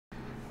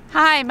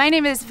Hi, my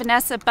name is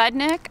Vanessa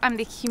Budnick. I'm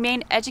the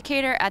Humane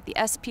Educator at the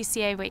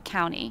SPCA Wake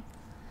County.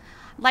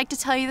 I'd like to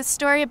tell you the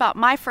story about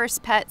my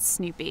first pet,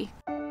 Snoopy.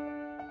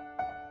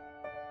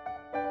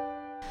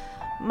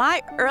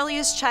 My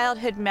earliest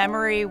childhood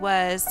memory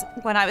was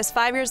when I was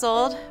 5 years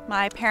old.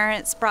 My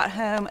parents brought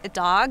home a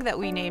dog that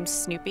we named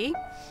Snoopy.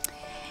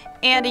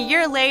 And a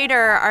year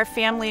later, our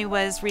family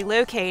was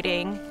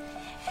relocating.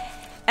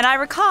 And I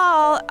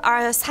recall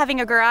us having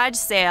a garage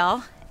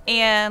sale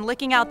and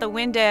looking out the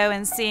window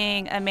and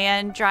seeing a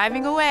man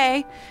driving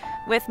away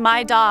with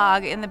my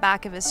dog in the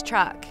back of his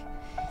truck.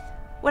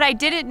 What I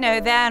didn't know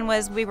then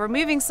was we were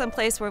moving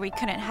someplace where we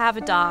couldn't have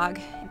a dog,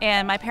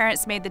 and my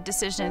parents made the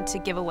decision to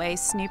give away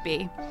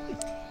Snoopy.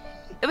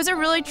 It was a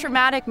really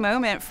traumatic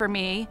moment for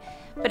me,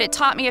 but it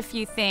taught me a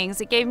few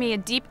things. It gave me a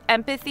deep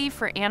empathy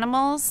for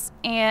animals,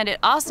 and it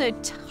also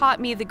taught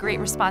me the great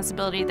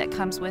responsibility that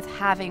comes with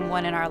having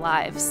one in our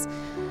lives.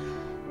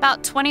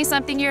 About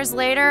 20-something years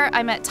later,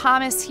 I met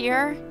Thomas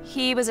here.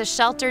 He was a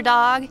shelter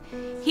dog.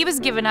 He was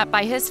given up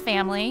by his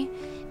family,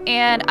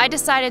 and I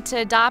decided to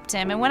adopt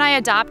him. And when I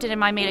adopted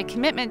him, I made a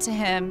commitment to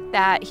him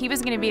that he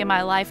was going to be in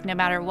my life no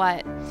matter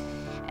what.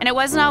 And it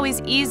wasn't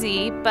always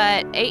easy,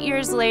 but 8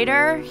 years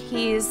later,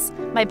 he's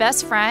my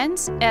best friend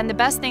and the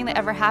best thing that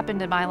ever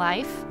happened in my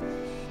life.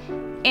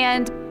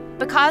 And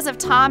because of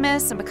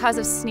Thomas and because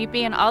of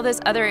Snoopy and all those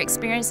other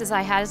experiences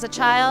I had as a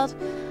child,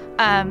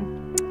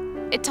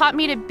 it taught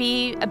me to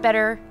be a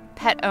better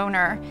pet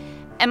owner.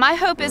 And my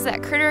hope is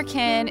that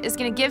CritterKin is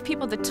going to give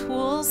people the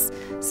tools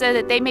so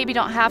that they maybe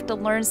don't have to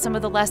learn some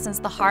of the lessons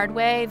the hard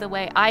way, the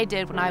way I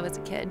did when I was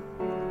a kid.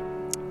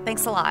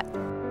 Thanks a lot.